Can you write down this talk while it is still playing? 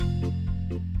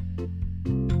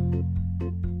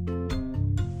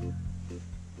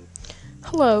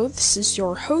Hello, this is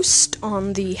your host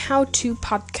on the How To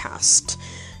podcast.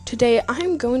 Today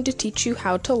I'm going to teach you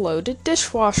how to load a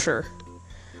dishwasher.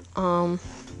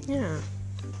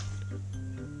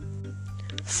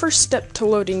 First step to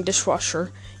loading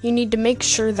dishwasher, you need to make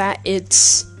sure that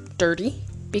it's dirty,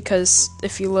 because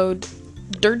if you load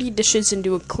dirty dishes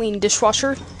into a clean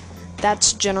dishwasher,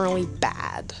 that's generally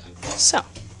bad. So,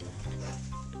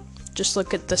 just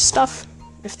look at the stuff.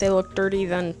 If they look dirty,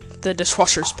 then the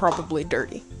dishwasher's probably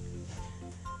dirty.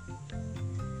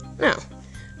 Now,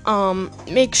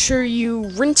 make sure you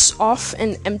rinse off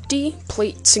and empty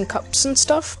plates and cups and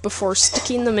stuff before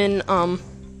sticking them in,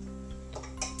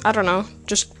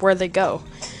 just where they go.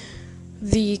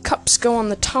 The cups go on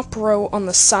the top row on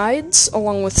the sides,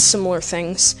 along with similar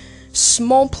things.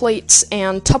 Small plates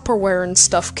and Tupperware and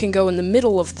stuff can go in the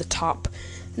middle of the top.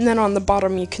 And then on the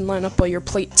bottom you can line up all your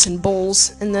plates and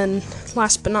bowls, and then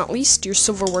last but not least, your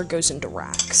silverware goes into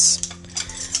racks.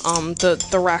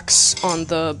 The racks on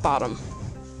the bottom.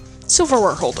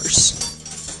 Silverware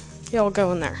holders. They all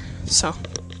go in there, so.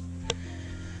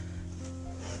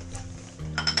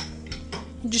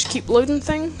 You just keep loading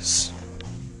things.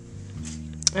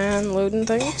 And loading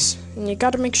things. And you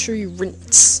gotta make sure you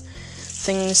rinse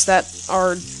things that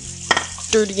are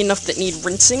dirty enough that need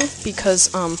rinsing,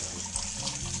 because,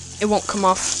 it won't come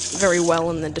off very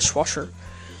well in the dishwasher.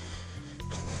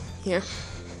 Here.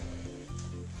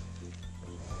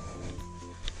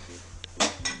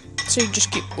 So you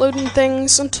just keep loading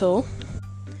things until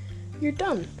you're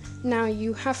done. Now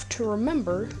you have to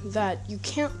remember that you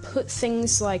can't put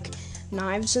things like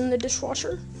knives in the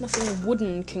dishwasher. Nothing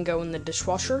wooden can go in the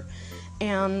dishwasher.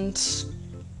 And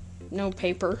no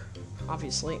paper,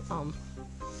 obviously.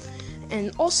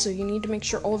 And also, you need to make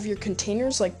sure all of your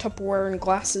containers, like Tupperware and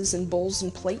glasses and bowls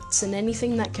and plates and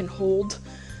anything that can hold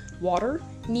water,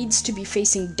 needs to be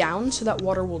facing down so that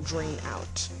water will drain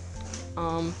out.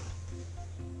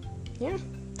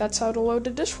 That's how to load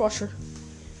a dishwasher.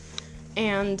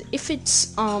 And if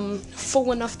it's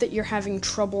full enough that you're having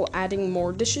trouble adding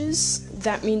more dishes,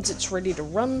 that means it's ready to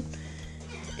run.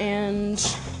 And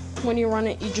when you run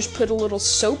it, you just put a little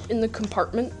soap in the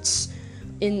compartments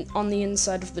on the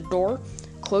inside of the door,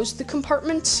 close the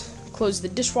compartment, close the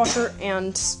dishwasher,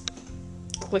 and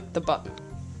click the button.